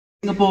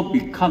Singapore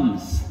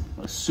becomes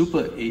a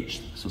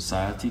super-aged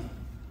society,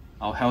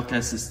 our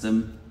healthcare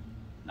system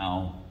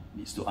now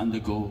needs to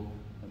undergo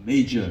a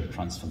major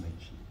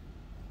transformation.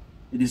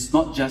 It is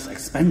not just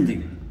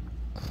expanding,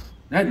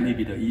 that may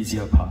be the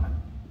easier part,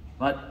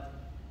 but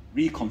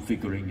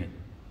reconfiguring it,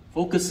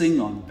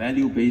 focusing on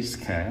value-based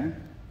care,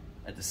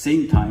 at the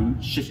same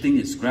time shifting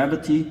its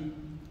gravity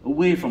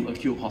away from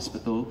acute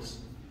hospitals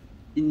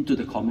into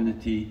the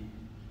community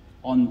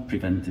on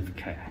preventive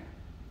care.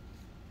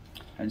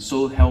 And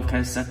so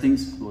healthcare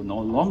settings will no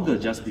longer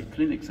just be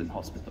clinics and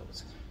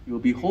hospitals. It will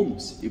be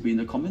homes, it will be in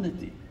the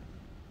community.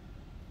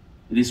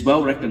 It is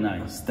well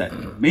recognized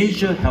that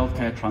major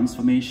healthcare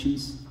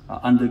transformations are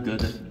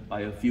undergirded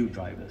by a few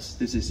drivers.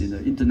 This is in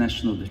the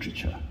international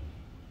literature.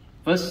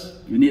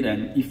 First, you need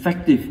an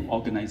effective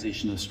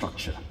organizational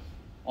structure,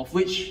 of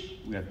which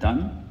we have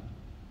done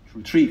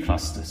through three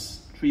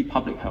clusters, three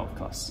public health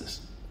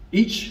clusters,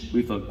 each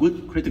with a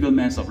good critical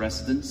mass of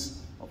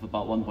residents of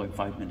about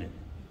 1.5 million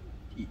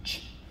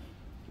each.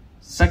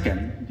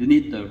 Second, you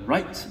need the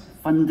right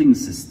funding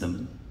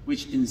system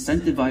which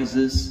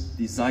incentivizes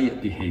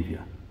desired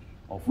behavior,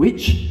 of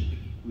which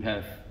we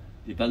have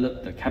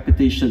developed the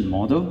capitation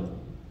model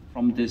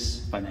from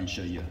this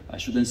financial year. I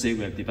shouldn't say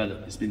we have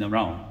developed, it's been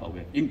around, but we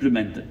have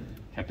implemented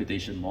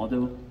capitation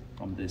model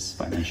from this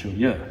financial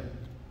year.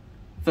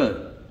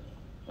 Third,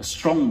 a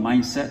strong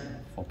mindset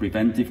for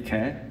preventive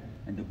care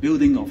and the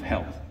building of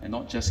health, and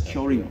not just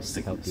curing of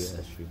sickness,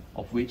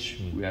 of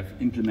which we have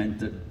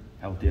implemented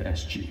Healthier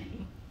SG.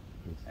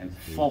 And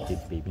fourth,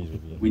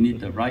 we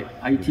need the right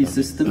IT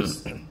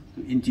systems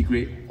to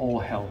integrate all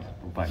health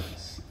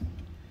providers.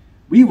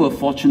 We were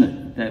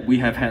fortunate that we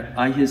have had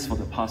IHIS for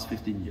the past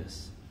 15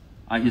 years.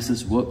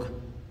 IHIS's work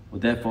will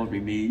therefore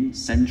remain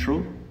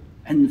central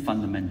and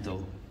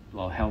fundamental to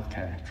our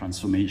healthcare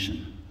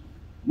transformation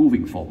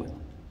moving forward.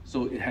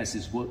 So it has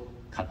its work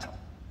cut out.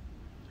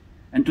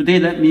 And today,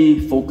 let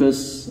me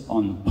focus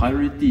on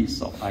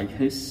priorities of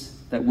IHIS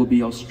that will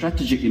be of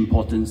strategic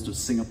importance to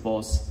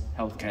Singapore's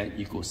healthcare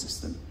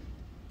ecosystem.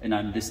 And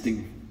I'm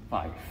listing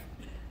 5.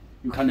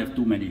 You can't have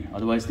too many,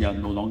 otherwise they are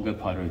no longer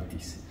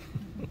priorities.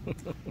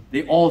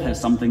 They all have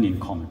something in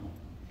common,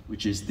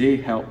 which is they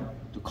help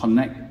to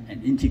connect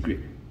and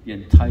integrate the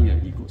entire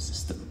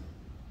ecosystem.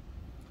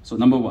 So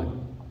number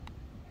 1,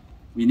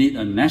 we need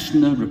a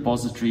national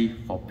repository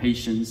for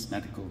patients'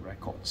 medical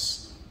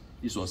records.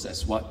 This was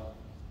as what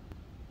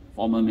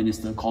former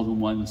Minister Colin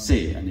Wan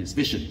said and his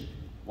vision,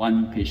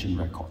 one patient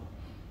record.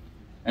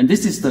 And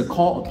this is the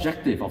core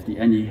objective of the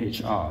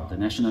NEHR, the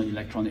National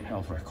Electronic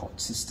Health Record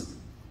System,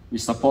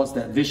 which supports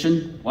that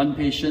vision, one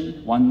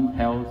patient, one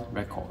health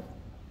record.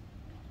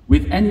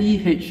 With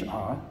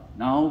NEHR,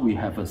 now we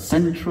have a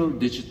central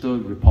digital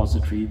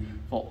repository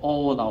for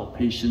all our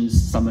patients'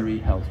 summary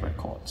health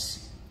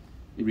records.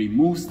 It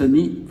removes the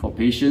need for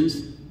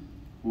patients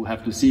who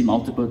have to see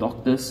multiple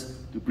doctors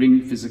to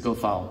bring physical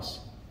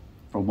files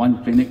from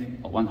one clinic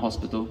or one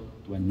hospital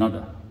to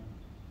another.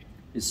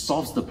 It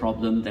solves the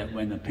problem that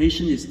when a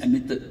patient is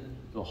admitted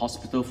to a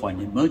hospital for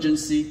an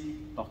emergency,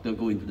 doctor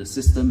go into the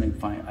system and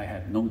find I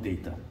have no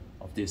data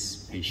of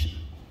this patient.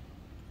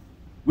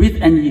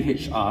 With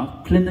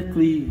NEHR,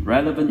 clinically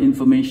relevant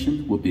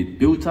information will be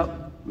built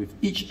up with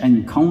each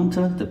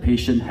encounter the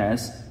patient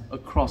has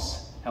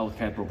across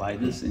healthcare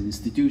providers and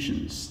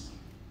institutions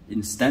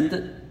in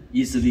standard,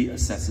 easily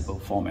accessible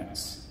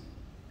formats.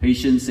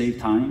 Patients save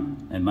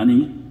time and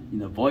money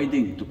in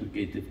avoiding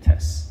duplicative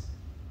tests.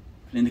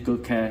 Clinical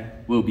care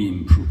will be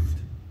improved.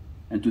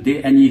 And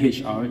today,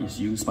 NEHR is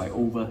used by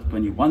over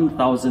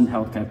 21,000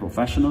 healthcare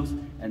professionals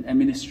and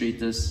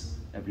administrators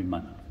every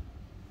month.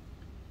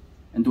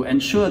 And to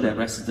ensure that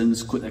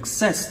residents could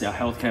access their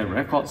healthcare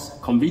records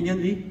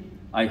conveniently,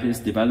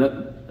 IHIS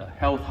developed the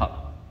Health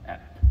Hub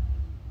app.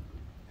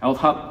 Health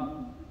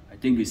Hub, I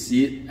think we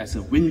see it as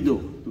a window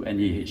to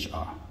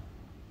NEHR,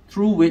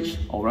 through which,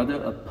 or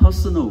rather a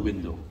personal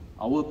window,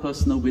 our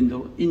personal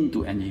window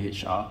into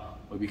NEHR,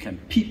 where we can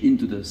peep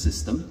into the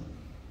system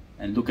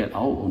and look at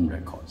our own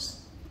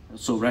records.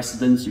 So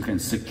residents, you can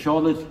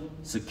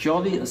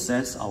securely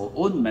access our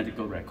own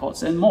medical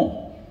records and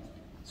more.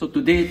 So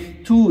today,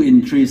 2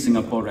 in 3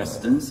 Singapore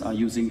residents are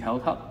using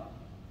Health Hub.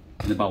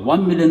 And about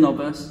 1 million of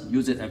us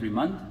use it every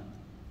month,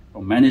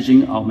 from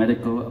managing our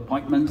medical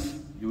appointments,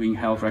 viewing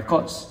health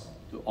records,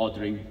 to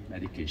ordering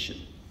medication.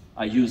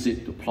 I use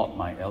it to plot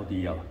my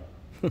LDL.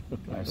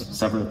 I have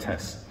several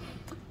tests.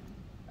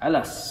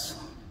 Alas,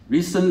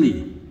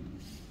 recently,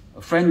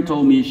 a friend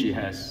told me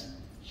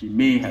she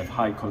may have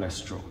high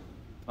cholesterol,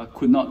 but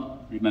could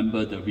not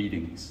remember the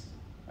readings.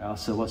 I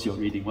asked her, what's your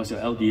reading? What's your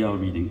LDL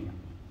reading?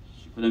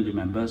 She couldn't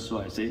remember, so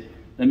I said,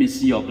 let me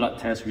see your blood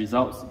test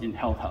results in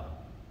Health Hub.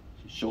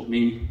 She showed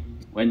me,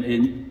 went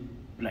in,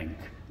 blank,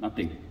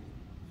 nothing.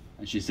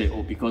 And she said,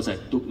 oh, because I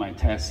took my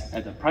test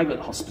at a private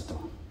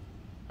hospital.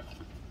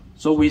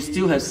 So we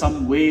still have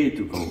some way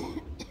to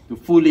go to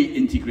fully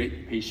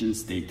integrate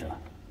patients' data.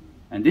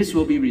 And this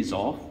will be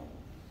resolved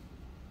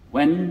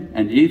when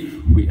and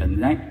if we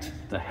enact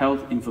the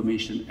Health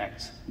Information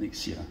Act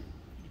next year.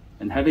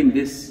 And having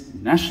this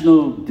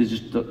national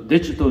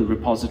digital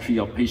repository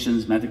of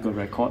patients' medical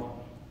record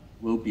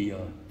will be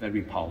a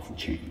very powerful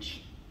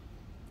change.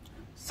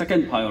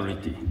 Second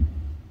priority,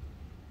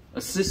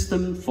 a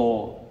system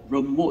for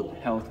remote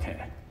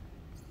healthcare.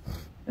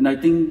 And I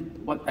think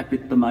what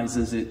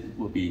epitomizes it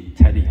will be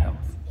telehealth.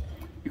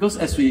 Because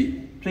as we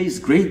place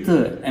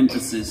greater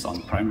emphasis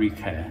on primary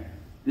care,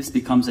 this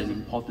becomes an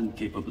important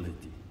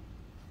capability.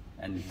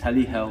 And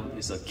telehealth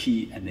is a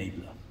key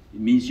enabler. It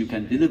means you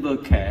can deliver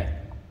care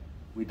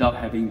without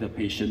having the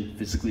patient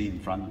physically in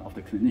front of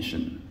the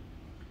clinician.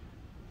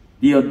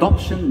 The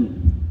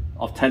adoption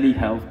of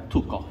telehealth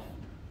took off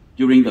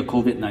during the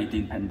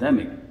COVID-19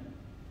 pandemic.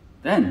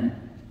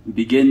 Then we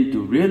began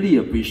to really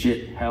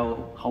appreciate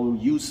how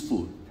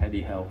useful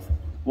telehealth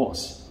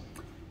was.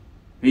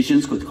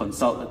 Patients could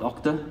consult a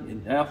doctor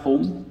in their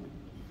home,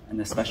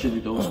 and especially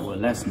those who were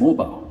less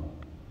mobile.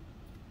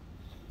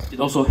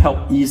 It also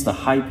helped ease the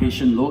high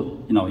patient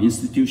load in our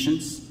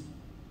institutions.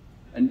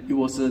 And it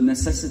was a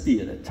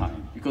necessity at that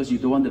time, because you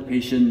don't want the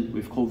patient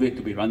with COVID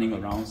to be running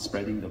around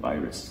spreading the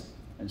virus.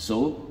 And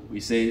so we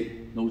say,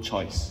 no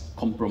choice,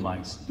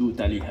 compromise, do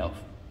telehealth.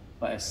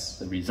 But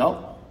as a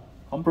result,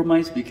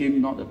 compromise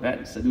became not a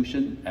bad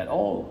solution at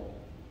all.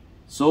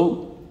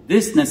 So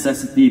this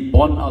necessity,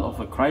 born out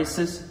of a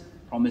crisis,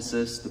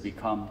 promises to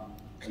become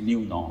a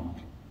new norm.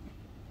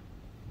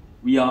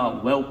 We are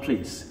well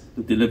placed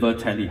to deliver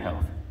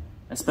telehealth,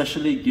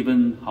 especially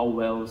given how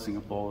well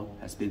Singapore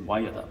has been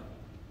wired up.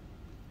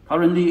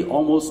 Currently,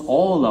 almost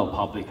all our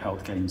public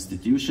healthcare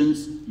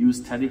institutions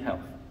use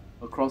telehealth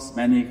across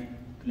many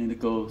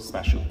clinical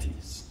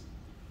specialties.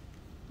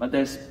 But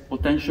there's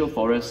potential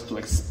for us to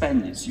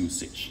expand its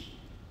usage.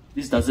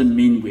 This doesn't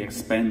mean we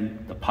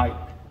expand the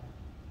pipe.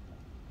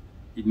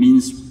 It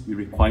means we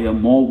require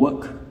more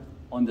work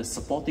on the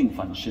supporting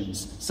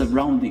functions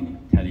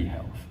surrounding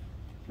telehealth.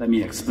 Let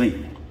me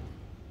explain.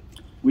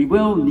 We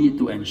will need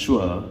to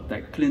ensure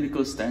that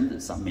clinical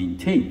standards are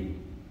maintained,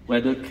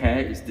 whether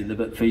care is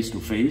delivered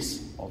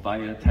face-to-face or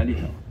via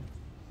telehealth.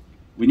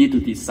 We need to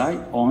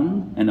decide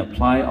on and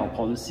apply our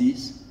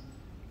policies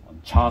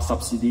on child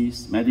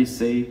subsidies,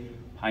 Medisave,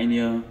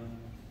 Pioneer,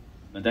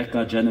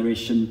 Merdeka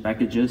generation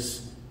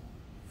packages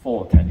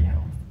for telehealth.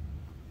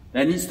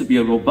 There needs to be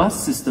a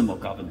robust system of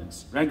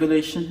governance,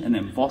 regulation, and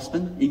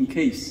enforcement in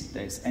case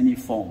there is any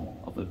form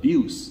of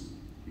abuse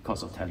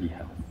because of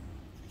telehealth.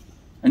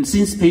 And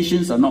since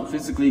patients are not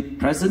physically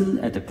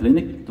present at the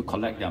clinic to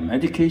collect their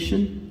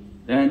medication,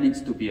 there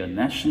needs to be a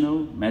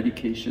national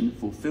medication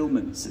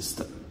fulfillment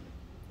system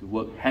to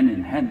work hand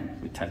in hand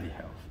with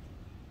telehealth.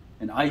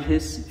 And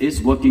IHIS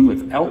is working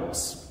with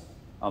ALPS,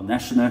 our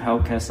National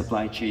Healthcare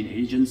Supply Chain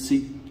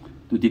Agency,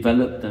 to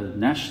develop the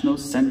National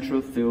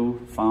Central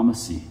Field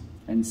Pharmacy,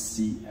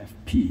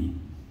 NCFP.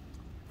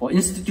 For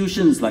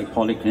institutions like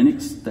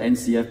polyclinics, the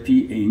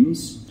NCFP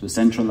aims to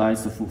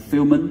centralize the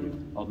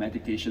fulfillment of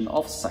medication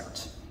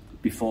off-site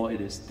before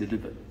it is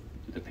delivered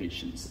to the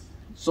patients.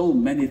 So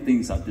many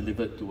things are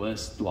delivered to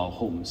us, to our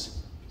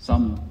homes.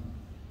 Some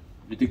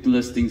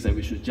ridiculous things that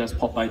we should just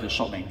pop by the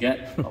shop and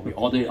get, or we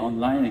order it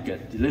online and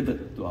get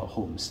delivered to our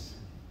homes.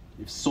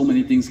 If so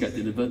many things get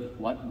delivered,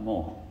 what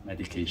more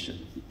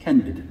medication it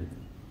can be delivered?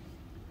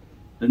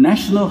 The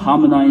National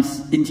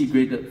Harmonized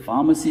Integrated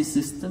Pharmacy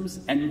Systems,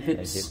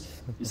 NHIPS,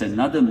 is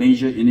another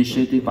major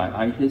initiative by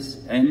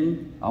IHIS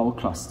and our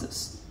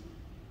clusters.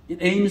 It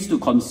aims to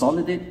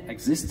consolidate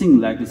existing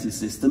legacy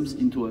systems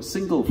into a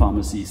single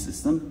pharmacy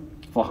system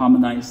for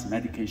harmonized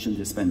medication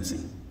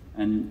dispensing.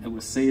 And it will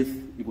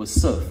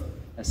serve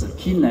as a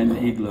key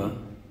enabler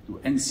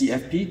to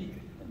NCFP,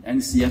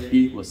 and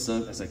NCFP will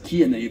serve as a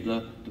key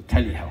enabler to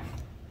telehealth.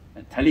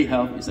 And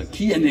telehealth is a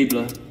key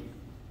enabler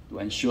to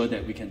ensure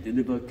that we can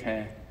deliver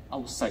care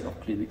outside of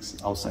clinics,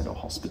 outside of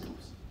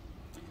hospitals.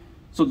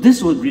 So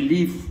this will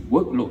relieve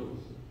workload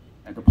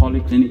at the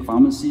polyclinic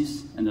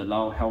pharmacies and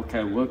allow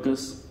healthcare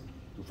workers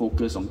to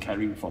focus on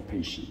caring for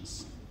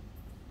patients.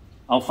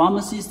 Our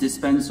pharmacies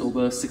dispense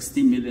over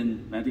 60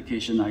 million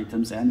medication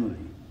items annually.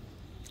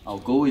 Our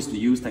goal is to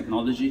use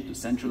technology to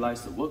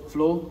centralize the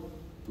workflow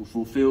to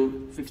fulfill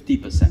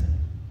 50%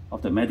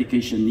 of the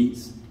medication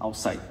needs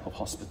outside of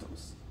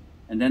hospitals,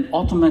 and then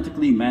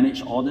automatically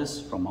manage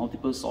orders from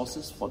multiple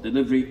sources for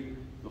delivery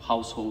to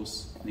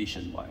households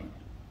nationwide.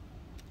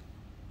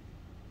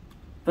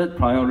 Third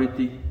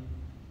priority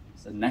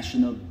is a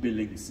national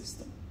billing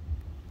system.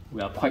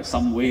 We are quite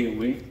some way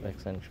away,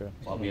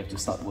 but we have to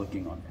start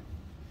working on it.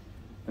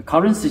 The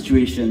current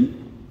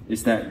situation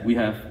is that we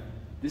have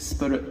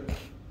disparate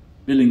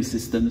billing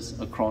systems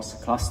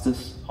across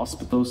clusters,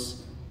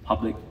 hospitals,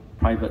 public,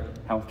 private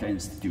healthcare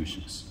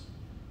institutions.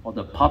 For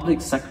the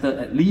public sector,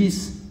 at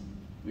least,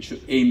 we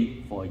should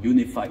aim for a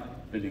unified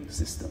billing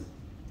system.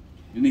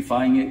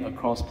 Unifying it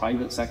across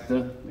private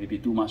sector may be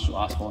too much to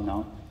ask for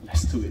now.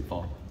 Let's do it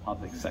for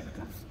public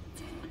sector.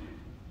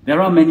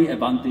 There are many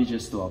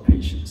advantages to our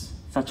patients,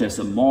 such as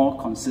a more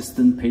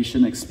consistent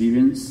patient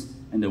experience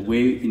and the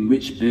way in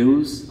which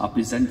bills are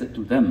presented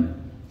to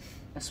them,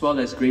 as well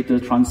as greater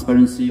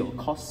transparency of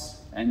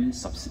costs and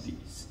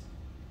subsidies.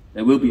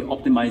 There will be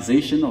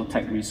optimization of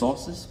tech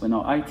resources when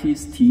our IT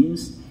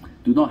teams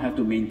do not have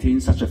to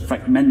maintain such a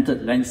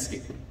fragmented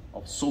landscape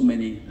of so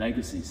many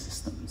legacy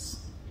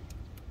systems.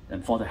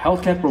 And for the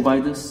healthcare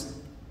providers,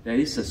 there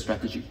is a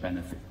strategic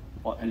benefit,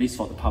 or at least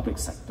for the public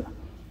sector,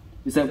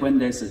 is that when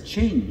there's a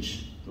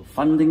change to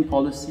funding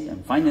policy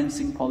and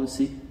financing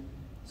policy,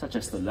 such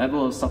as the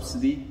level of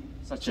subsidy,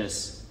 such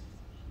as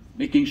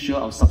making sure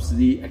our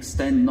subsidy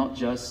extend not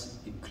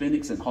just in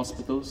clinics and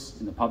hospitals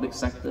in the public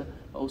sector,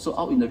 but also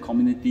out in the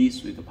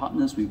communities with the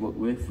partners we work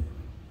with,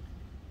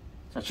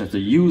 such as the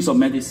use of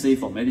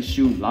MediSave or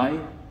MediShield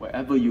Life,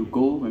 wherever you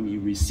go when you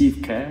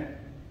receive care.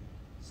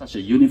 Such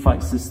a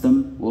unified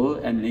system will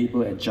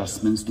enable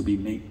adjustments to be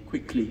made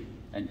quickly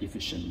and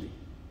efficiently.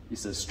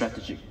 It's a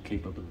strategic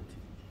capability.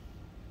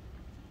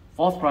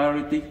 Fourth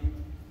priority,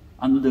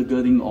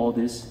 undergirding all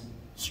this,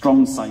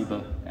 strong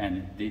cyber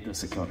and data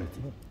security.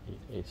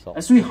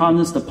 As we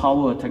harness the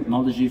power of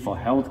technology for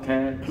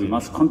healthcare, we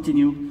must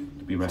continue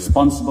to be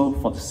responsible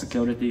for the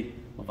security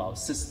of our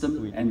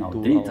system and our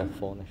data.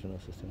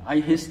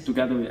 IHIS,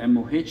 together with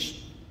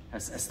MOH,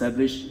 has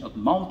established a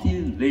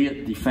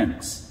multi-layered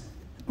defense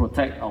to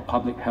protect our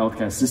public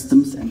healthcare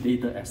systems and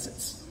data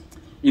assets,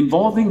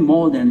 involving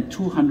more than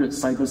 200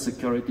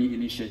 cybersecurity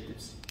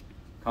initiatives,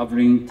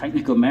 covering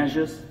technical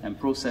measures and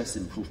process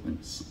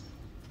improvements.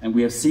 And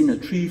we have seen a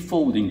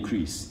threefold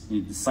increase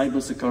in the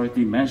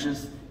cybersecurity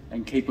measures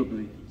and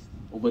capabilities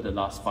over the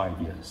last 5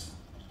 years.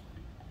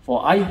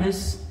 For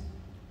IHIS,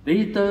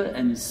 data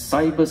and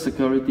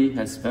cybersecurity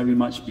has very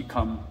much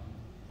become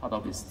part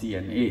of its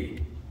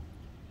DNA.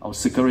 Our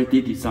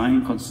security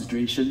design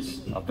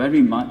considerations are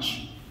very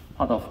much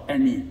part of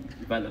any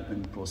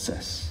development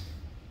process.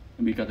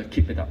 And we got to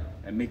keep it up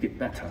and make it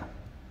better.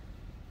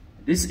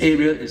 This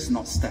area is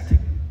not static.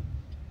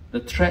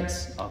 The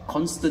threats are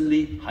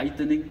constantly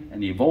heightening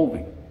and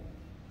evolving,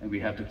 and we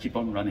have to keep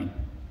on running.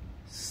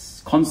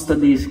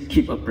 Constantly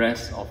keep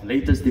abreast of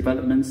latest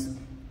developments,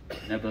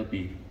 never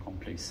be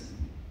complacent.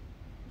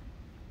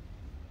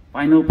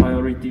 Final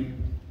priority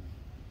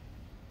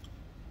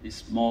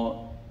is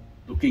more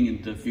looking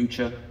into the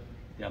future.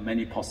 There are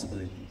many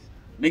possibilities.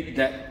 Make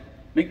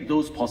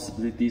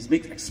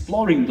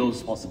exploring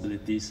those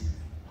possibilities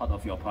part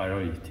of your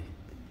priority.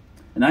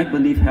 And I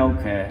believe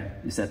healthcare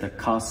is at the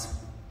cusp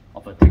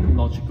of a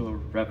technological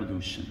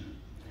revolution.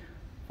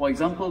 For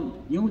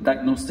example, new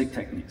diagnostic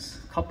techniques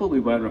coupled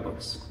with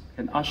wearables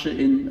can usher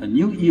in a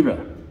new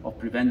era of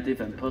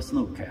preventive and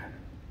personal care.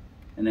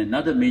 And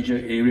another major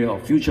area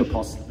of future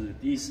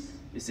possibilities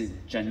is in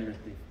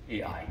generative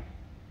AI.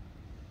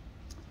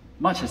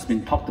 Much has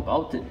been talked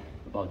about it,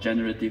 about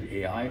generative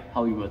AI,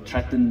 how it will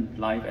threaten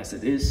life as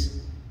it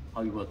is,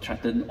 how it will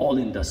threaten all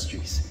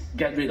industries,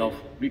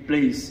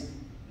 replace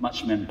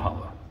much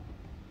manpower.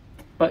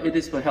 But it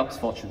is perhaps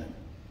fortunate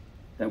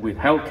that with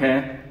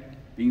healthcare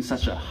being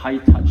such a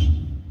high-touch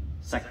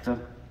sector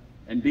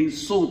and being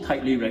so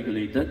tightly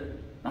regulated,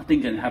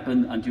 nothing can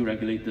happen until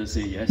regulators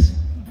say yes.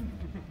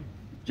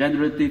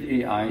 Generative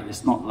AI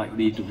is not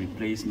likely to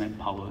replace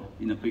manpower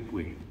in a big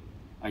way.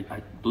 I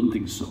don't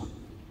think so.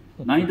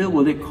 Neither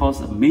will it cause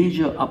a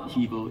major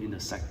upheaval in the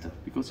sector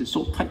because it's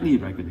so tightly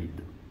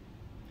regulated.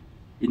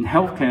 In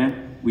healthcare,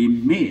 we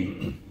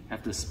may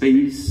have the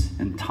space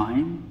and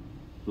time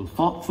to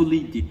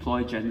thoughtfully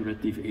deploy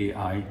generative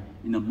AI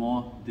in a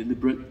more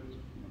deliberate,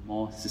 in a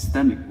more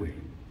systemic way,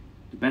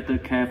 to better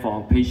care for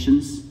our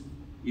patients,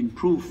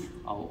 improve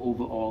our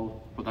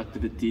overall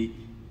productivity,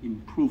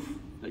 improve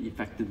the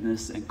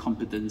effectiveness and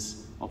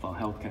competence of our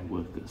healthcare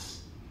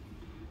workers.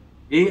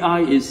 AI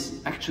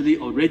is actually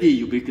already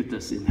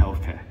ubiquitous in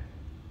healthcare.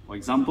 For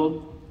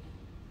example,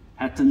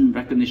 pattern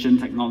recognition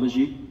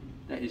technology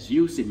that is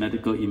used in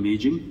medical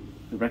imaging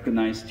to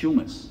recognize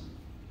tumors.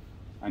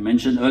 I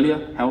mentioned earlier,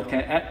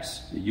 healthcare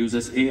apps, it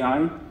uses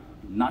AI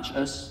to nudge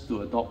us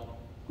to adopt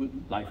good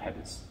life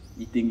habits,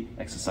 eating,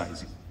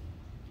 exercising.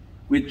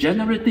 With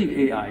generative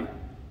AI,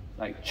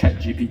 like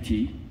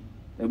ChatGPT,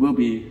 there will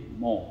be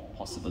more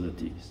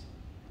possibilities.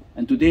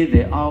 And today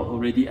there are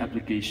already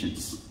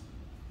applications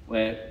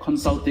where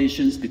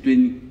consultations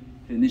between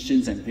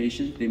clinicians and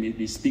patients, they may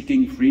be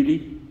speaking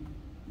freely,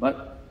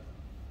 but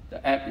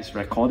the app is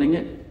recording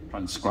it,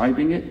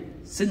 transcribing it,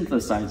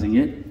 synthesizing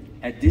it,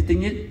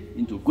 editing it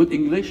into good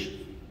English,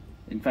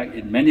 in fact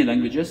in many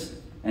languages,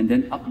 and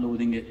then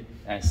uploading it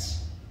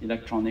as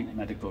electronic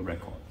medical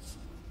records.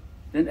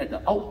 Then at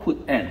the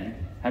output end,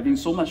 having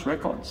so much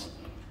records,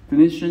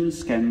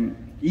 clinicians can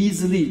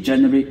easily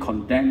generate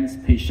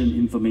condensed patient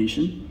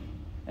information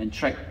and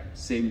track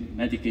same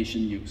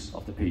medication use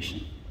of the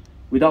patient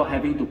without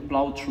having to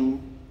plow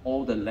through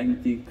all the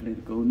lengthy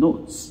clinical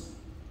notes.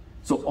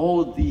 So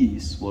all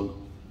these will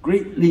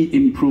greatly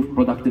improve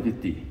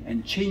productivity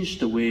and change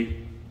the way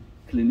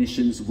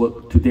clinicians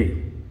work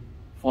today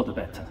for the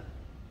better.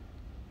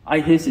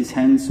 IHIS is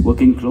hence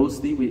working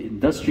closely with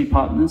industry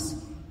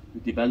partners to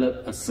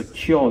develop a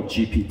secure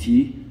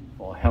GPT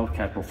for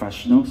healthcare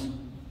professionals,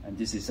 and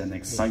this is an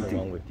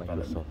exciting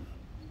development.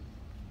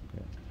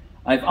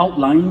 I've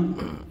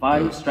outlined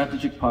 5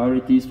 strategic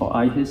priorities for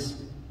IHIS.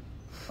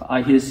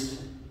 IHIS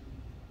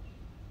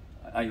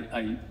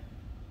I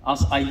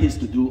asked IHIS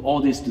to do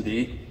all this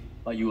today,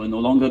 but you will no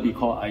longer be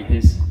called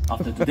IHIS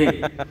after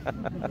today.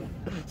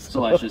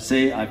 So I should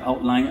say I've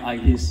outlined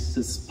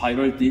IHIS's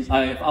priorities.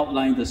 I have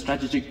outlined the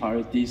strategic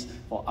priorities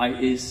for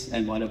IHIS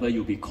and whatever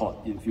you'll be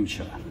called in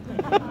future.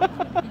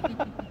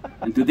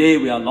 And today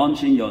we are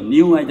launching your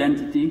new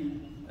identity,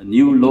 a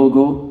new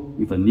logo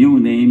with a new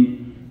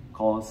name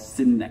called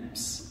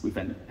Synapse with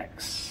an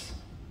X.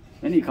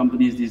 Many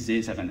companies these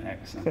days have an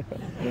X. Huh?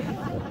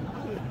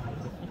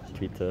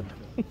 Twitter.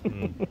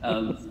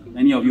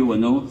 Many of you will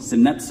know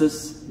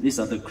synapses. These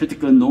are the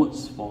critical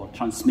nodes for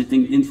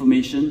transmitting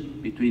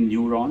information between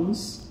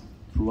neurons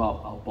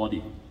throughout our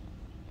body.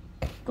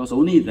 Because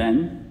only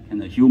then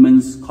can a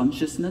human's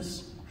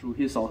consciousness, through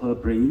his or her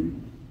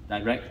brain,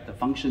 direct the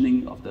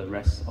functioning of the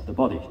rest of the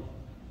body.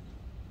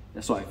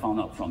 That's what I found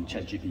out from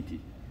ChatGPT.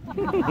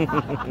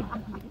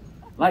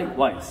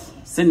 Likewise,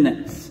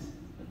 synapse,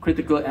 a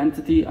critical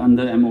entity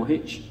under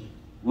MOH,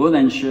 will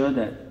ensure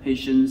that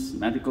patients'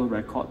 medical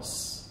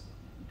records,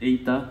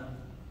 data,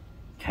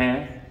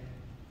 care,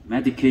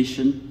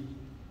 medication,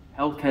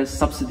 healthcare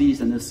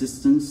subsidies and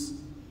assistance,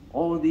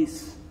 all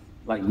these,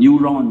 like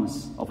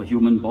neurons of a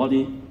human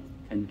body,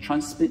 can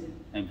transmit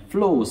and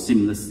flow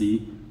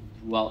seamlessly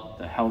throughout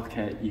the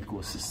healthcare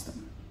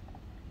ecosystem.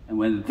 And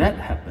when that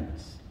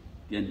happens,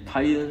 the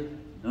entire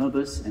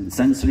nervous and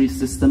sensory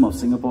system of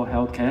Singapore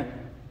healthcare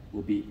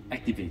will be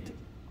activated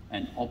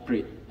and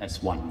operate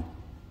as one.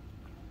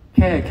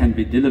 Care can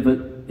be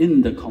delivered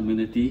in the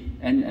community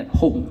and at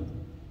home.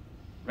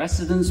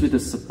 Residents with the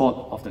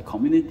support of the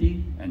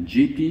community and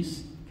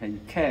GPs can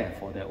care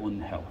for their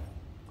own health.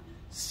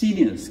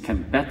 Seniors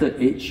can better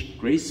age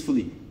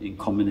gracefully in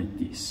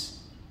communities.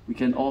 We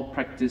can all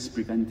practice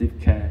preventive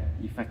care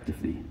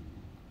effectively.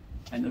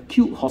 And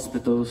acute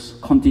hospitals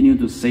continue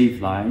to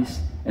save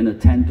lives and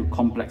attend to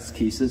complex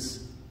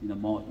cases in a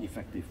more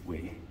effective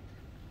way.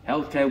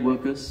 Healthcare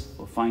workers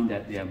will find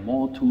that they have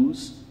more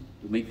tools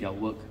to make their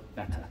work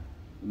better,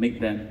 to make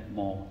them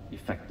more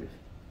effective.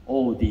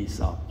 All these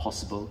are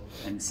possible,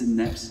 and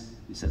Synapse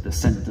is at the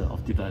center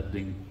of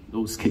developing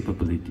those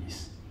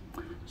capabilities.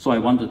 So I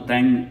want to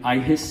thank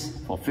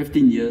IHIS for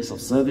 15 years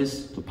of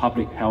service to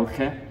public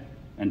healthcare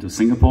and to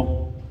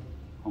Singapore.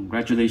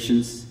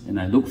 Congratulations, and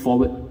I look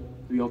forward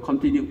to your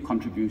continued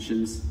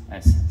contributions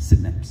as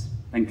Synapse.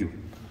 Thank you.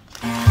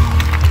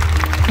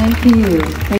 Thank you.